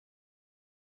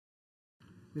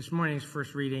This morning's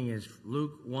first reading is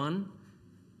Luke 1,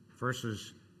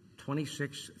 verses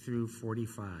 26 through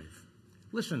 45.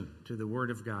 Listen to the word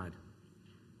of God.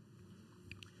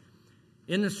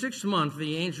 In the 6th month,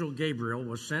 the angel Gabriel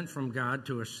was sent from God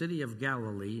to a city of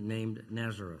Galilee named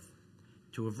Nazareth,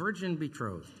 to a virgin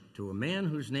betrothed, to a man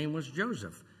whose name was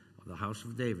Joseph, of the house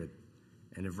of David.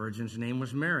 And the virgin's name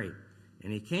was Mary.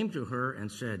 And he came to her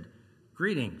and said,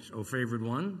 "Greetings, O favored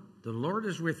one, the Lord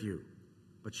is with you."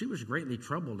 But she was greatly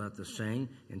troubled at the saying,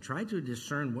 and tried to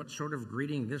discern what sort of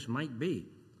greeting this might be.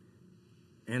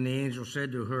 And the angel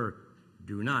said to her,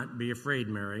 "Do not be afraid,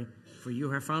 Mary, for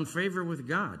you have found favor with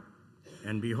God.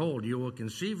 And behold, you will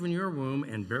conceive in your womb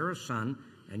and bear a son,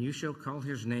 and you shall call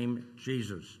his name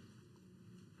Jesus.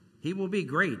 He will be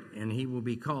great, and he will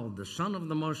be called the Son of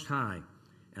the Most High.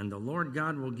 And the Lord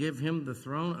God will give him the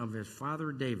throne of his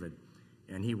father David,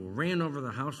 and he will reign over the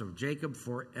house of Jacob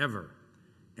forever.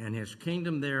 And his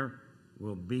kingdom there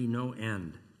will be no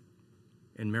end."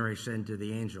 And Mary said to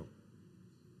the angel,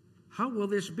 "How will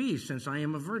this be, since I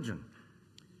am a virgin?"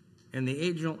 And the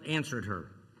angel answered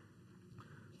her,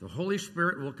 "The Holy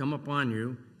Spirit will come upon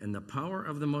you, and the power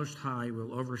of the Most High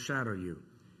will overshadow you.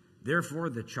 Therefore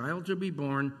the child to be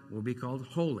born will be called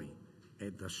Holy,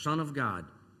 the Son of God.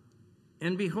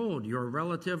 And behold, your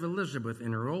relative Elizabeth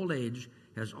in her old age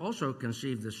has also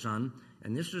conceived a son,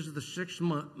 and this is the 6th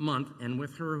month, and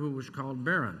with her who was called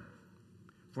barren.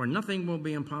 For nothing will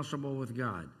be impossible with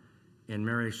God." And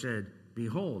Mary said,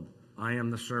 "Behold, I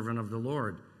am the servant of the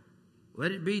Lord.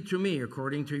 Let it be to me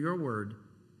according to your word."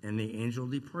 And the angel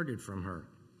departed from her.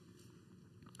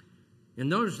 In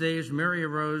those days Mary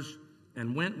arose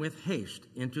and went with haste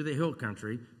into the hill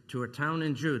country to a town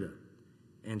in Judah.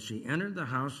 And she entered the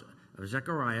house of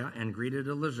Zechariah and greeted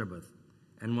Elizabeth.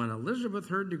 And when Elizabeth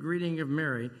heard the greeting of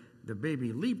Mary, the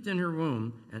baby leaped in her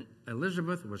womb, and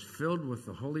Elizabeth was filled with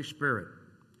the Holy Spirit.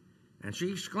 And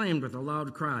she exclaimed with a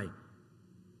loud cry,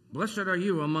 "Blessed are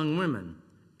you among women,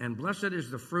 and blessed is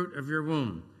the fruit of your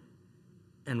womb.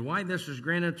 And why this is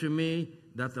granted to me,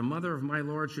 that the mother of my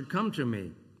Lord should come to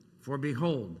me? For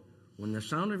behold, when the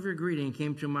sound of your greeting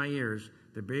came to my ears,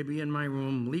 the baby in my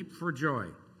womb leaped for joy.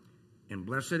 And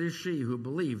blessed is she who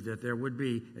believed that there would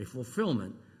be a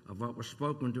fulfillment of what was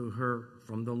spoken to her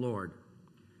from the Lord."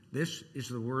 This is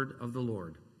the word of the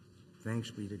Lord.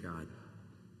 Thanks be to God.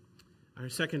 Our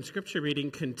second scripture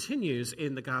reading continues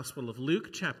in the Gospel of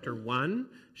Luke, chapter 1.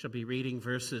 Shall be reading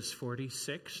verses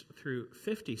 46 through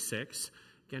 56.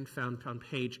 Again, found on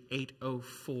page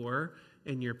 804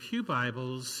 in your pew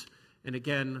Bibles. And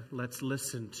again, let's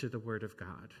listen to the word of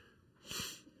God.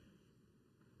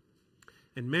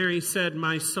 "And Mary said,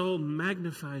 'My soul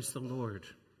magnifies the Lord,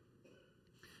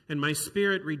 and my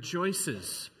spirit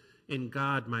rejoices in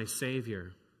God my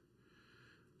Savior.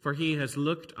 For he has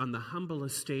looked on the humble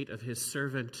estate of his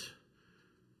servant.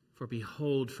 For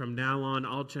behold, from now on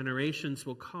all generations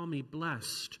will call me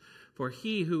blessed. For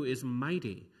he who is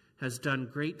mighty has done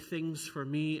great things for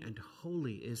me, and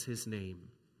holy is his name.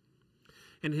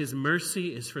 And his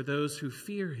mercy is for those who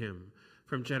fear him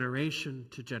from generation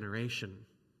to generation.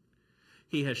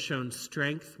 He has shown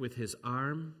strength with his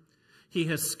arm. He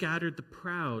has scattered the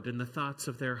proud in the thoughts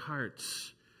of their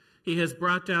hearts. He has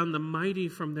brought down the mighty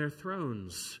from their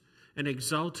thrones and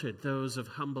exalted those of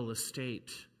humble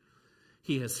estate.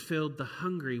 He has filled the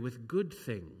hungry with good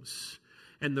things,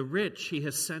 and the rich he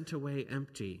has sent away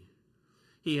empty.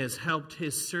 He has helped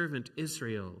his servant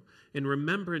Israel in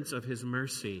remembrance of his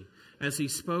mercy, as he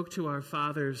spoke to our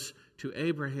fathers, to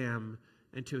Abraham,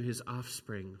 and to his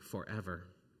offspring forever.'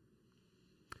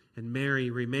 And Mary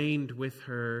remained with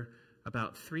her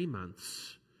about 3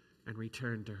 months and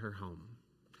returned to her home."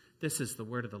 This is the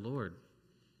word of the Lord.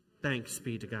 Thanks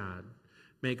be to God.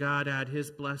 May God add his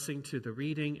blessing to the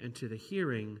reading and to the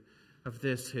hearing of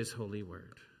this, his holy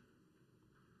word.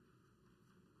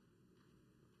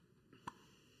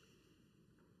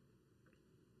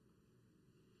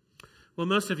 Well,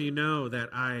 most of you know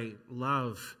that I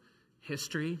love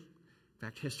history. In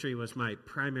fact, history was my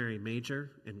primary major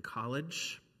in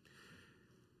college.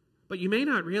 But you may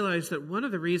not realize that one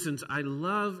of the reasons I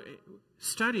love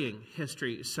studying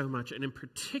history so much, and in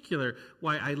particular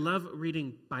why I love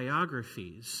reading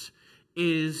biographies,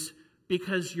 is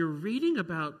because you're reading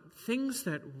about things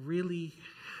that really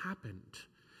happened,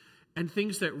 and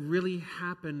things that really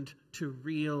happened to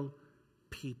real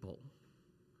people.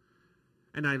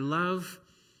 And I love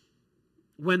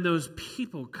when those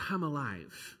people come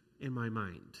alive in my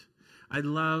mind. I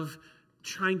love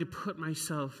trying to put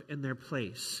myself in their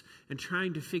place and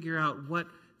trying to figure out what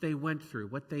they went through,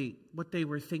 what they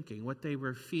were thinking, what they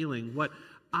were feeling, what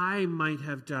I might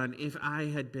have done if I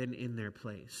had been in their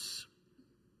place.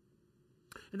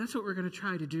 And that's what we're going to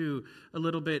try to do a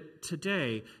little bit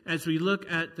today as we look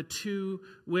at the two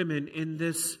women in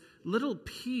this little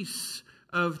piece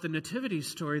of the nativity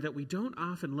story that we don't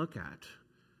often look at.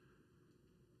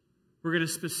 We're going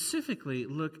to specifically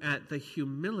look at the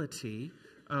humility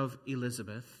of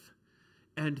Elizabeth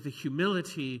and the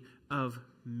humility of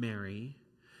Mary,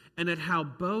 and at how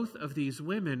both of these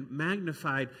women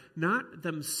magnified not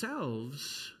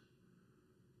themselves,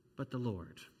 but the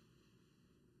Lord.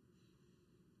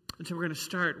 And so we're going to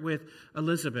start with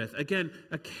Elizabeth. Again,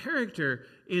 a character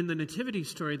in the nativity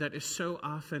story that is so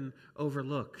often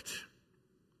overlooked.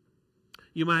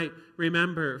 You might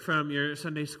remember from your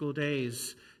Sunday school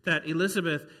days that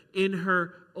Elizabeth, in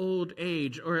her old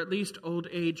age, or at least old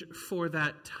age for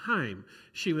that time,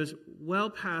 she was well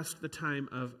past the time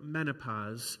of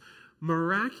menopause,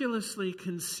 miraculously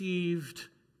conceived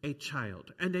a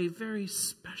child, and a very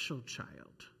special child.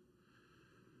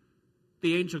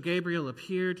 The angel Gabriel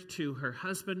appeared to her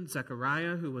husband,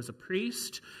 Zechariah, who was a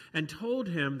priest, and told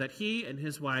him that he and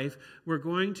his wife were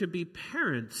going to be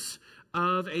parents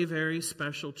of a very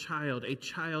special child, a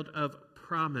child of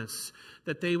promise,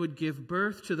 that they would give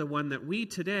birth to the one that we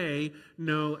today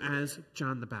know as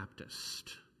John the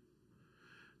Baptist,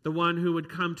 the one who would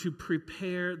come to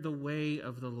prepare the way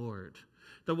of the Lord,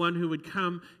 the one who would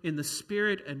come in the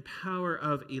spirit and power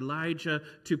of Elijah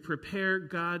to prepare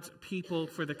God's people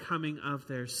for the coming of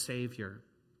their Savior.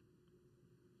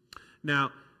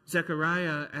 Now,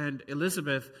 Zechariah and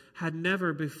Elizabeth had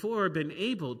never before been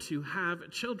able to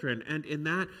have children, and in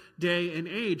that day and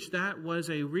age, that was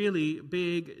a really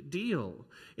big deal.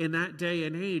 In that day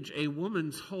and age, a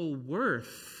woman's whole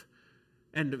worth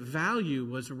and value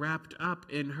was wrapped up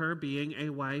in her being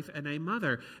a wife and a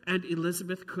mother, and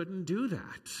Elizabeth couldn't do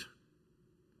that.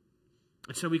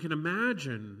 And so we can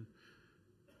imagine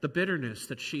the bitterness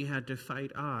that she had to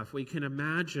fight off. We can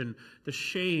imagine the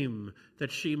shame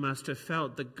that she must have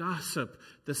felt, the gossip,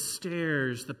 the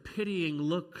stares, the pitying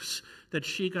looks that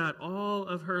she got all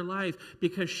of her life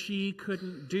because she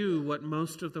couldn't do what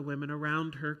most of the women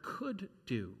around her could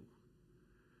do.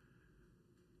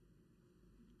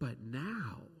 But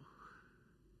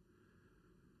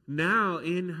now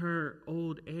in her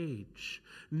old age,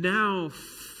 now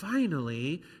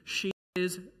finally she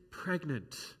is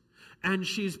pregnant. And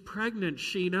she's pregnant,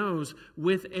 she knows,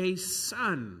 with a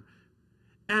son.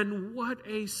 And what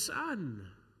a son,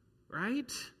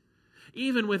 right?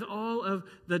 Even with all of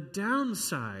the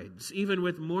downsides, even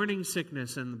with morning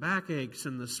sickness and backaches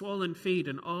and the swollen feet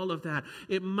and all of that,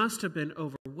 it must have been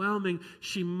overwhelming.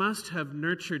 She must have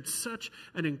nurtured such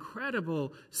an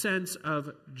incredible sense of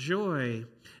joy.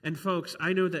 And folks,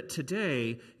 I know that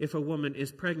today, if a woman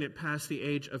is pregnant past the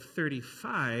age of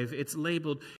 35, it's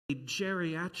labeled a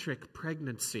geriatric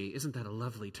pregnancy. Isn't that a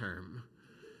lovely term?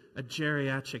 A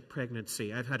geriatric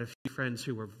pregnancy. I've had a few friends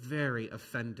who were very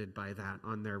offended by that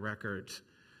on their record.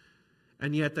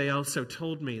 And yet they also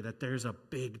told me that there's a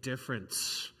big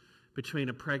difference between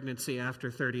a pregnancy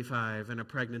after 35 and a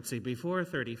pregnancy before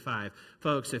 35.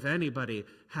 Folks, if anybody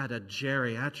had a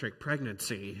geriatric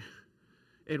pregnancy,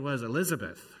 it was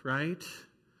Elizabeth, right?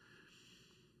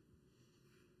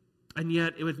 And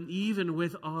yet, even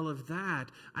with all of that,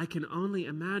 I can only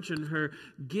imagine her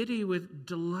giddy with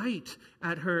delight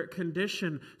at her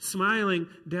condition, smiling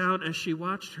down as she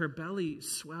watched her belly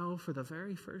swell for the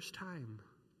very first time.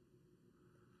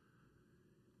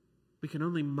 We can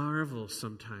only marvel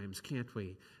sometimes, can't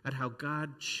we, at how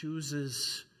God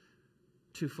chooses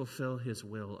to fulfill His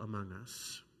will among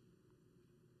us.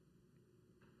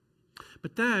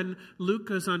 But then Luke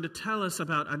goes on to tell us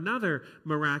about another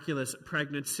miraculous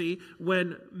pregnancy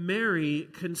when Mary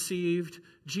conceived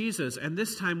Jesus. And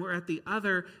this time we're at the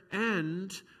other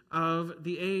end of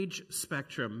the age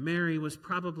spectrum. Mary was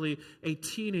probably a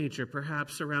teenager,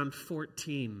 perhaps around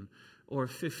 14 or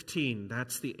 15.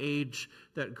 That's the age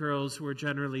that girls were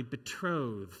generally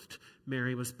betrothed.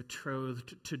 Mary was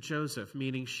betrothed to Joseph,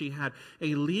 meaning she had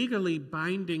a legally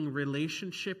binding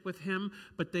relationship with him,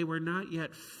 but they were not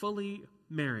yet fully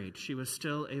married. She was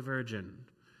still a virgin.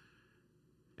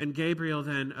 And Gabriel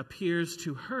then appears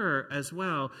to her as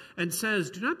well and says,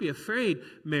 "Do not be afraid,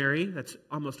 Mary." That's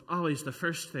almost always the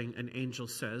first thing an angel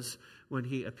says when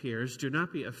he appears. Do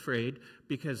not be afraid,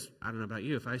 because I don't know about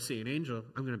you, if I see an angel,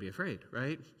 I'm going to be afraid,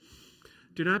 right?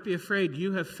 Do not be afraid.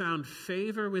 You have found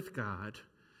favor with God.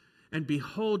 And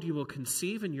behold, you will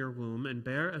conceive in your womb and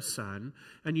bear a son,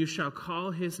 and you shall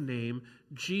call his name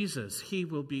Jesus. He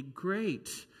will be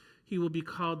great. he will be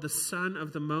called the Son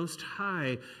of the Most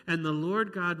High, and the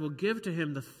Lord God will give to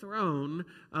him the throne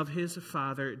of his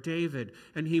father David,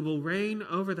 and he will reign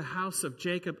over the house of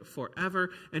Jacob forever,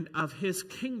 and of his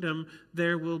kingdom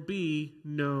there will be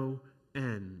no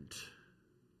end.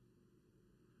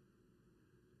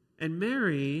 And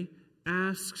Mary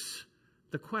asks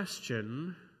the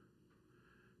question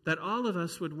that all of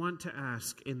us would want to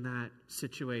ask in that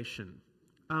situation.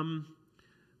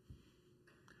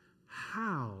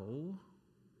 How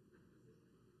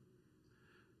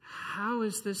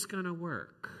is this going to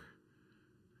work?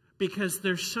 Because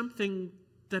there's something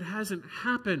that hasn't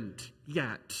happened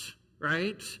yet,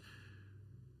 right?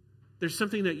 There's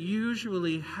something that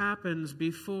usually happens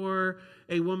before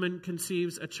a woman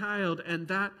conceives a child, and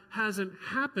that hasn't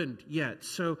happened yet.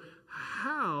 So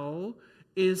how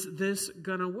is this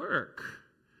going to work?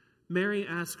 Mary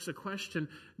asks a question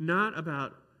not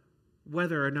about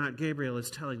whether or not Gabriel is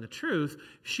telling the truth.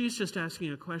 She's just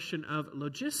asking a question of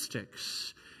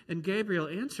logistics. And Gabriel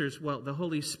answers, well, the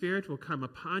Holy Spirit will come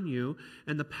upon you,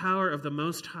 and the power of the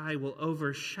Most High will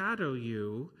overshadow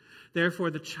you. Therefore,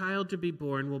 the child to be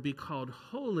born will be called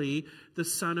Holy, the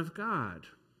Son of God.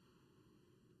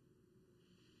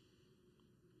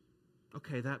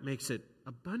 Okay, that makes it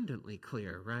abundantly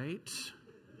clear, right?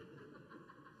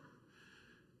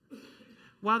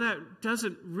 While that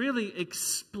doesn't really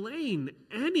explain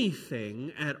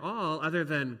anything at all other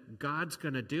than God's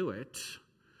going to do it,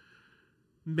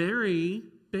 Mary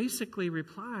basically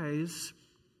replies,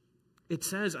 it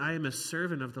says, I am a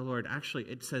servant of the Lord. Actually,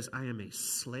 it says, I am a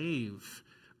slave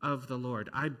of the Lord.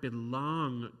 I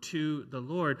belong to the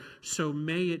Lord. So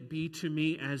may it be to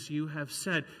me as you have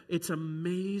said. It's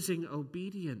amazing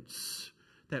obedience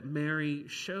that Mary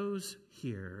shows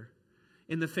here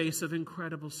in the face of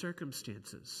incredible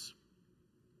circumstances.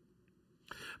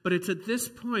 But it's at this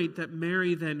point that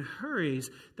Mary then hurries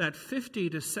that 50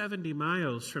 to 70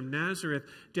 miles from Nazareth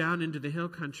down into the hill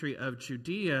country of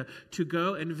Judea to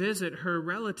go and visit her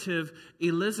relative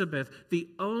Elizabeth, the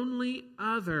only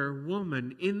other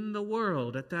woman in the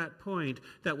world at that point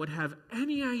that would have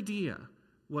any idea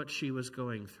what she was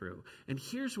going through. And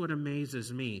here's what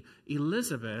amazes me.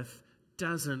 Elizabeth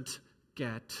doesn't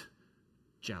get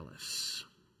jealous.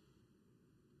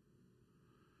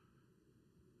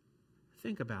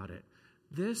 Think about it.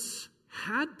 This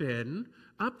had been,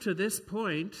 up to this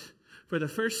point, for the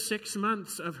first 6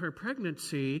 months of her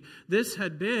pregnancy, this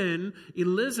had been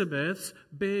Elizabeth's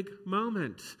big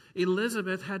moment.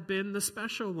 Elizabeth had been the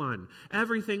special one.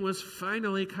 Everything was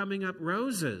finally coming up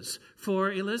roses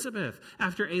for Elizabeth.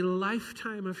 After a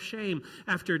lifetime of shame,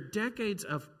 after decades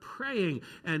of praying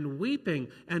and weeping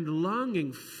and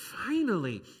longing,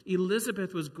 finally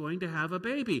Elizabeth was going to have a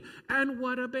baby. And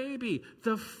what a baby!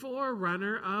 The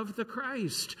forerunner of the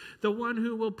Christ, the one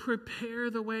who will prepare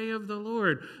the way of the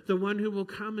Lord, the one who will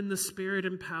come in the spirit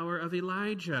and power of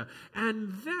Elijah.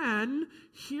 And then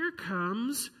here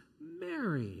comes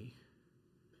Mary.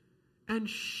 And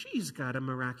she's got a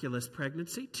miraculous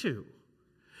pregnancy too.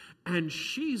 And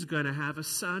she's going to have a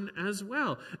son as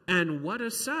well. And what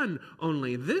a son.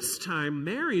 Only this time,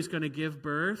 Mary's going to give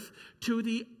birth to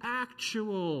the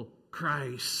actual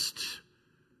Christ,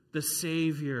 the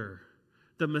Savior,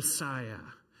 the Messiah.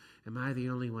 Am I the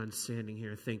only one standing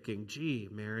here thinking, gee,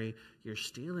 Mary, you're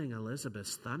stealing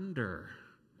Elizabeth's thunder,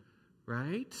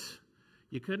 right?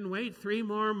 You couldn't wait 3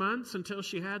 more months until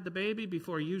she had the baby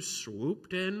before you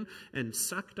swooped in and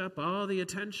sucked up all the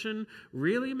attention?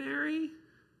 Really, Mary?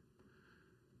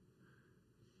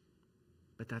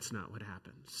 But that's not what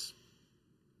happens.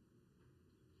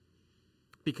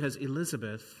 Because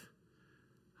Elizabeth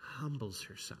humbles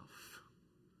herself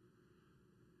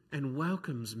and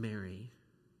welcomes Mary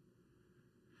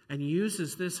and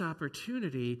uses this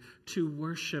opportunity to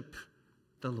worship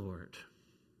the Lord.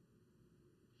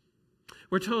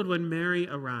 We're told when Mary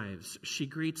arrives, she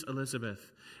greets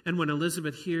Elizabeth. And when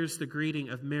Elizabeth hears the greeting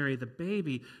of Mary, the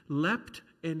baby leapt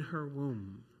in her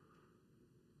womb.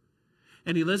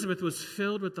 And Elizabeth was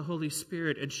filled with the Holy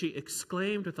Spirit, and she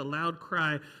exclaimed with a loud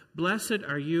cry, "Blessed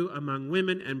are you among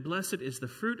women, and blessed is the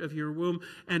fruit of your womb.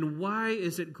 And why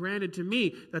is it granted to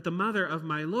me that the mother of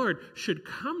my Lord should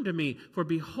come to me? For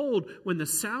behold, when the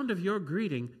sound of your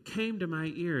greeting came to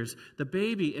my ears, the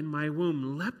baby in my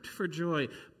womb leapt for joy.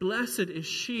 Blessed is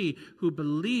she who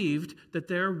believed that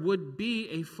there would be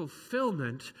a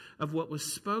fulfillment of what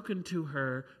was spoken to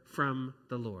her from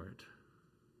the Lord."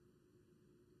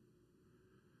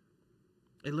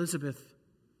 Elizabeth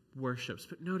worships.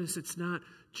 But notice it's not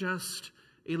just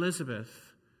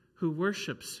Elizabeth who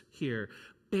worships here.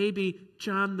 Baby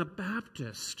John the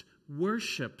Baptist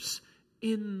worships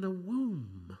in the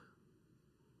womb.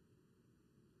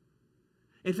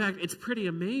 In fact, it's pretty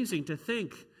amazing to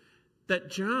think that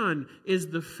John is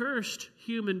the first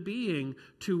human being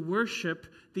to worship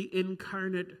the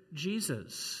incarnate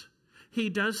Jesus. He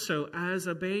does so as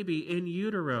a baby in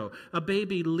utero, a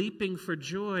baby leaping for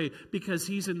joy because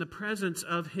he's in the presence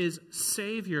of his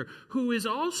Savior, who is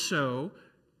also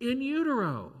in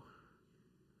utero.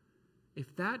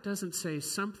 If that doesn't say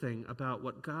something about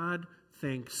what God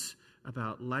thinks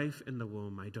about life in the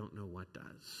womb, I don't know what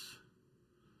does.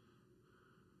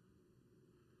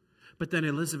 But then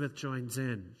Elizabeth joins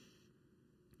in.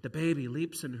 The baby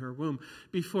leaps in her womb.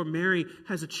 Before Mary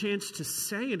has a chance to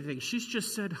say anything, she's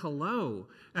just said hello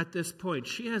at this point.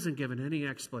 She hasn't given any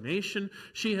explanation.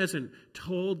 She hasn't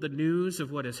told the news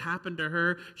of what has happened to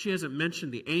her. She hasn't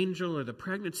mentioned the angel or the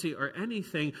pregnancy or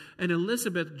anything. And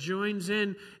Elizabeth joins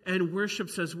in and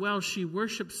worships as well. She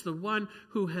worships the one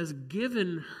who has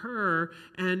given her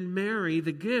and Mary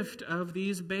the gift of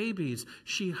these babies.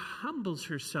 She humbles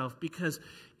herself because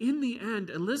in the end,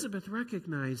 Elizabeth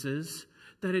recognizes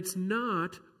that it's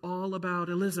not all about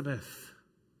Elizabeth.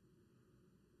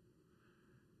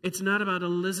 It's not about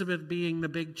Elizabeth being the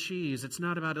big cheese. It's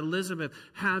not about Elizabeth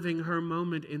having her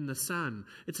moment in the sun.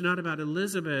 It's not about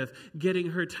Elizabeth getting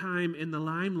her time in the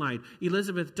limelight.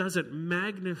 Elizabeth doesn't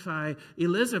magnify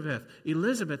Elizabeth.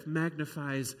 Elizabeth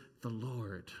magnifies the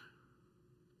Lord.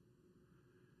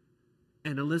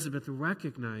 And Elizabeth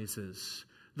recognizes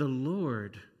the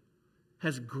Lord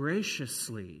has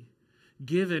graciously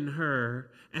given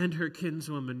her and her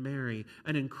kinswoman Mary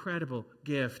an incredible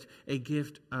gift, a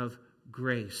gift of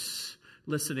grace.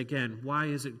 Listen again. Why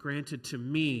is it granted to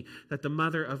me that the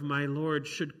mother of my Lord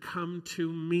should come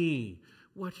to me?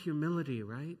 What humility,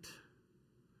 right?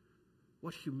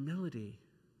 What humility.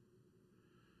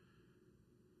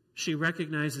 She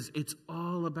recognizes it's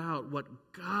all about what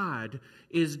God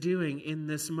is doing in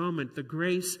this moment, the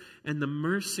grace and the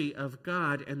mercy of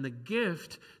God and the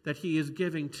gift that He is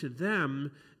giving to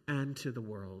them and to the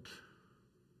world.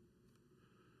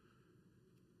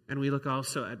 And we look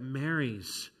also at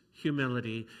Mary's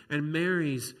humility and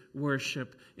Mary's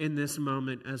worship in this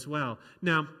moment as well.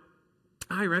 Now,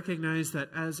 I recognize that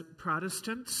as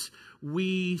Protestants,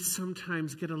 we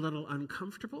sometimes get a little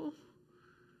uncomfortable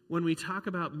when we talk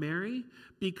about Mary,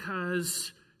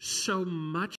 because so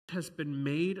much has been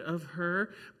made of her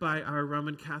by our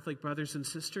Roman Catholic brothers and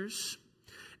sisters.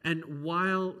 And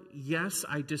while, yes,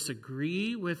 I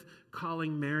disagree with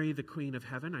calling Mary the Queen of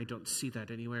Heaven, I don't see that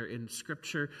anywhere in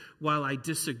Scripture. While I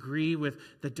disagree with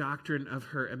the doctrine of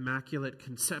her Immaculate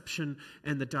Conception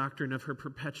and the doctrine of her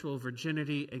perpetual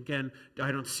virginity, again,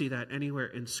 I don't see that anywhere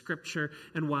in Scripture.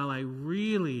 And while I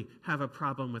really have a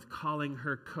problem with calling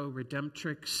her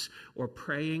co-redemptrix or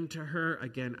praying to her,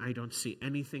 again, I don't see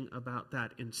anything about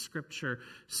that in Scripture.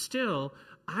 Still,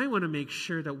 I want to make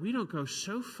sure that we don't go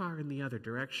so far in the other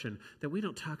direction that we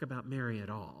don't talk about Mary at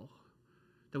all,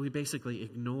 that we basically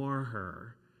ignore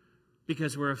her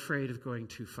because we're afraid of going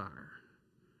too far.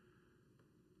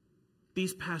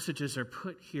 These passages are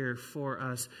put here for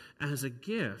us as a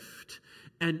gift.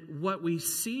 And what we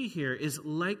see here is,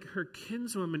 like her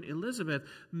kinswoman Elizabeth,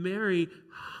 Mary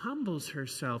humbles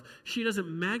herself. She doesn't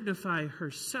magnify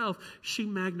herself, she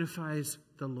magnifies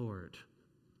the Lord.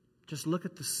 Just look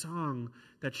at the song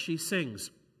that she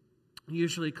sings,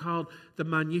 usually called the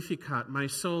Magnificat. My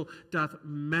soul doth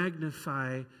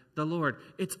magnify the Lord.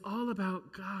 It's all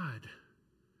about God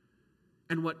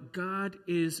and what God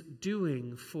is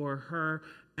doing for her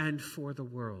and for the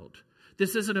world.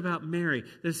 This isn't about Mary.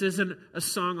 This isn't a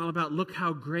song all about, look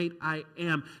how great I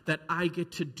am that I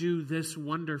get to do this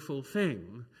wonderful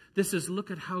thing. This is,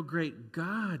 look at how great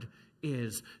God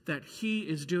is, that He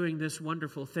is doing this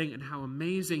wonderful thing, and how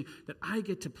amazing that I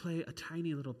get to play a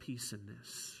tiny little piece in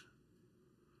this.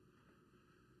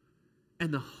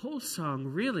 And the whole song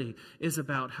really is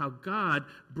about how God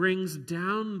brings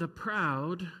down the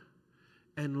proud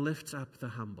and lifts up the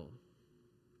humble.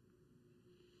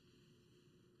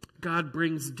 God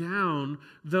brings down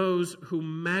those who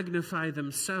magnify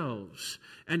themselves,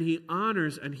 and He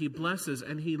honors and He blesses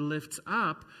and He lifts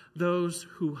up those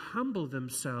who humble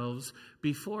themselves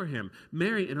before Him.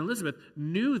 Mary and Elizabeth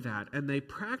knew that, and they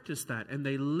practiced that, and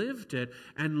they lived it,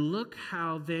 and look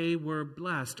how they were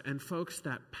blessed. And folks,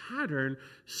 that pattern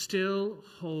still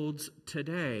holds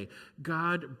today.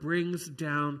 God brings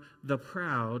down the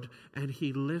proud, and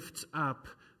He lifts up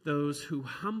those who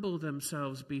humble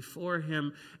themselves before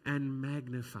Him and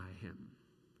magnify Him.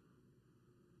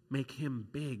 Make Him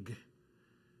big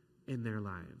in their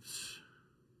lives.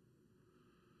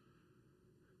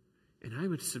 And I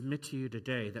would submit to you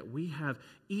today that we have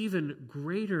even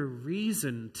greater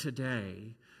reason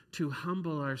today to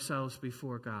humble ourselves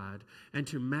before God and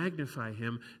to magnify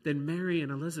him than Mary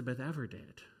and Elizabeth ever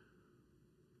did.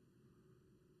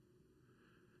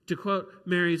 To quote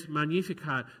Mary's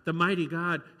Magnificat, the mighty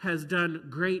God has done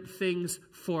great things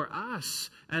for us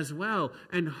as well,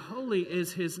 and holy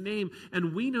is his name.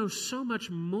 And we know so much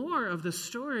more of the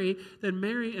story than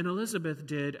Mary and Elizabeth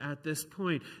did at this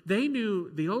point. They knew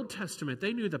the Old Testament.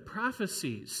 They knew the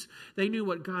prophecies. They knew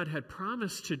what God had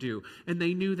promised to do, and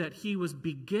they knew that he was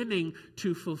beginning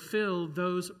to fulfill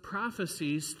those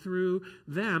prophecies through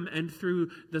them and through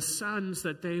the sons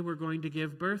that they were going to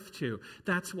give birth to.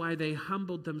 That's why they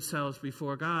humbled themselves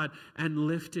before God and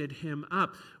lifted him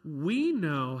up. We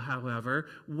know, however,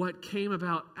 what came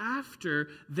about after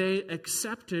they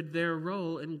accepted their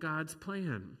role in God's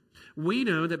plan. We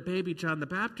know that baby John the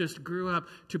Baptist grew up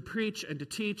to preach and to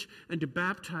teach and to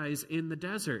baptize in the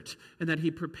desert, and that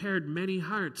he prepared many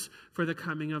hearts for the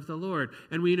coming of the Lord.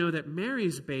 And we know that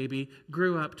Mary's baby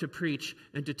grew up to preach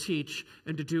and to teach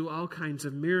and to do all kinds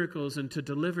of miracles and to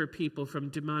deliver people from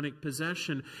demonic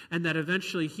possession, and that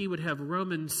eventually he would have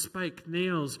Roman spiked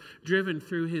nails driven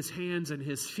through his hands and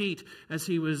his feet as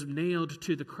he was nailed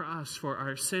to the cross for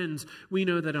our sins. We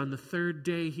know that on the third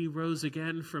day he rose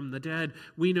again from the dead.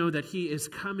 We know that he is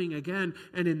coming again,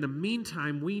 and in the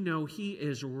meantime, we know he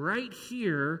is right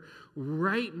here,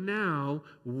 right now,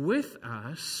 with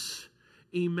us,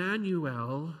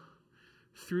 Emmanuel,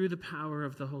 through the power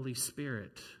of the Holy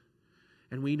Spirit.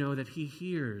 And we know that he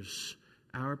hears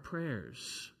our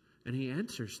prayers, and he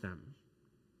answers them.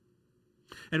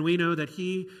 And we know that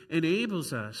he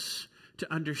enables us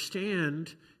to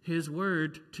understand his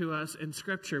word to us in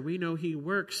Scripture. We know he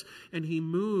works and he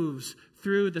moves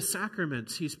through the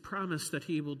sacraments. He's promised that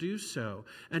he will do so.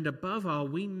 And above all,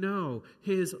 we know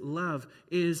his love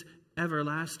is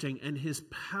everlasting, and his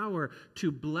power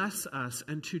to bless us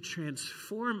and to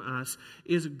transform us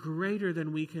is greater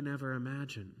than we can ever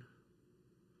imagine.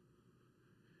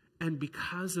 And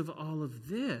because of all of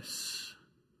this,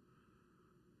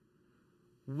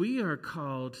 we are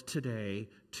called today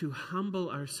to humble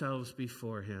ourselves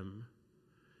before him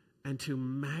and to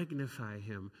magnify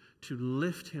him, to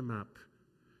lift him up,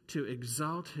 to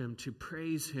exalt him, to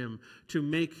praise him, to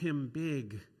make him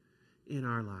big in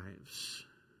our lives.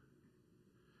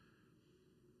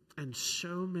 And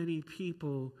so many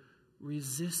people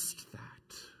resist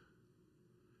that,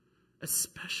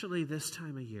 especially this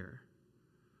time of year.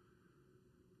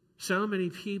 So many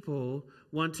people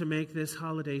want to make this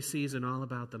holiday season all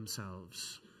about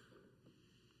themselves.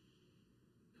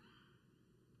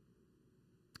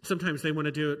 Sometimes they want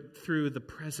to do it through the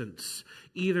presents,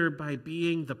 either by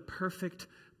being the perfect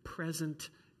present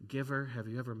giver. Have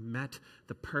you ever met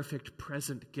the perfect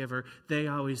present giver? They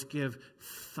always give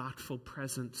thoughtful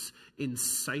presents,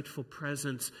 insightful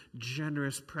presents,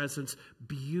 generous presents,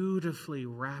 beautifully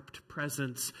wrapped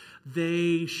presents.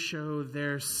 They show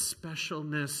their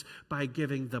specialness by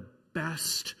giving the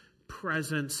best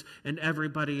presents, and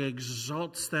everybody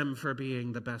exalts them for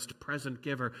being the best present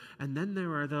giver. And then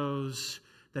there are those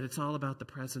that it's all about the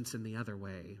presents in the other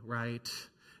way, right?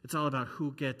 It's all about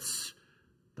who gets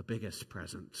the biggest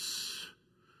presents,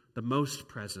 the most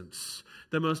presents,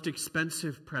 the most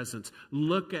expensive presents.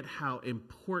 Look at how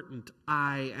important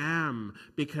I am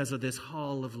because of this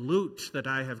haul of loot that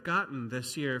I have gotten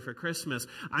this year for Christmas.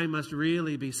 I must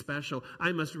really be special.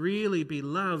 I must really be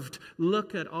loved.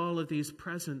 Look at all of these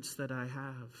presents that I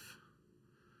have.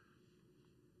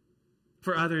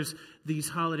 For others, these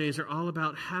holidays are all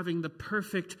about having the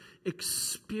perfect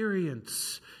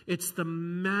experience. It's the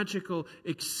magical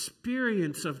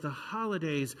experience of the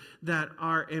holidays that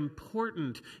are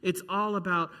important. It's all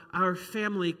about our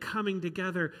family coming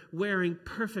together wearing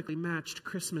perfectly matched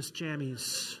Christmas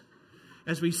jammies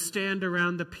as we stand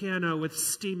around the piano with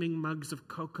steaming mugs of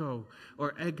cocoa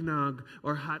or eggnog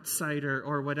or hot cider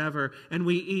or whatever, and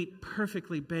we eat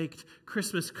perfectly baked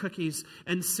Christmas cookies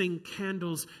and sing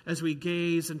candles as we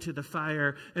gaze into the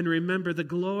fire and remember the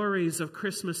glories of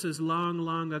Christmases long,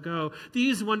 long ago.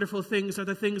 These wonderful things are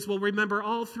the things we'll remember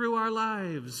all through our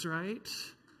lives, right?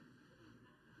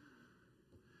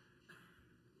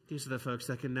 These are the folks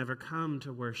that can never come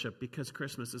to worship because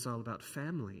Christmas is all about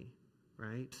family,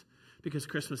 right? Because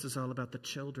Christmas is all about the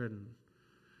children.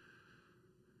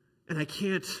 And I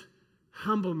can't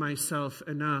humble myself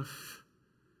enough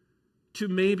to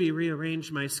maybe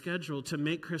rearrange my schedule to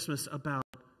make Christmas about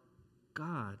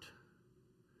God,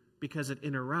 because it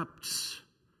interrupts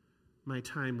my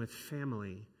time with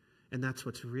family, and that's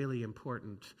what's really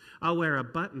important. I'll wear a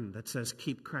button that says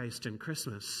 "Keep Christ in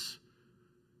Christmas,"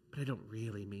 but I don't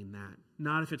really mean that.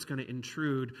 Not if it's going to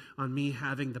intrude on me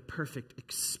having the perfect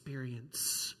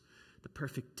experience, the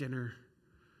perfect dinner,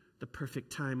 the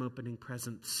perfect time opening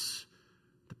presents,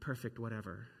 the perfect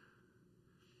whatever.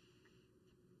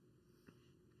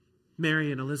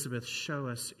 Mary and Elizabeth show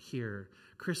us here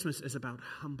Christmas is about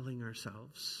humbling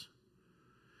ourselves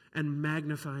and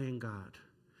magnifying God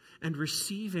and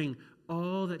receiving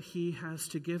all that he has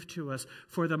to give to us.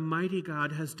 For the mighty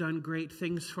God has done great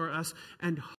things for us,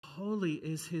 and holy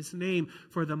is his name.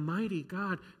 For the mighty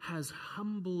God has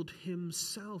humbled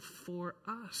himself for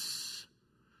us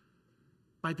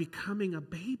by becoming a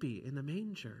baby in the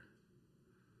manger,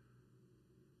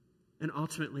 and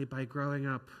ultimately by growing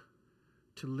up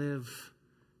to live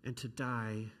and to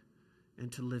die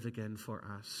and to live again for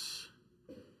us.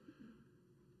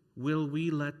 Will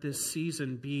we let this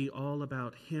season be all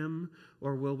about him,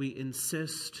 or will we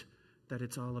insist that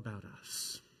it's all about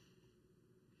us?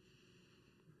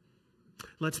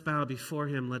 Let's bow before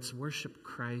him. Let's worship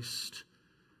Christ,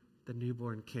 the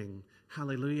newborn King.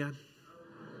 Hallelujah. Hallelujah.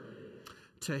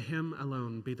 To him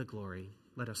alone be the glory.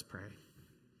 Let us pray.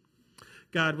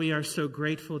 God, we are so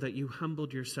grateful that you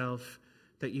humbled yourself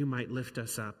that you might lift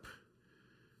us up.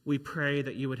 We pray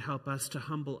that you would help us to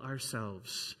humble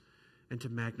ourselves and to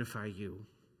magnify you.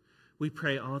 We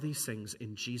pray all these things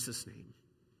in Jesus' name.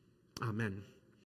 Amen.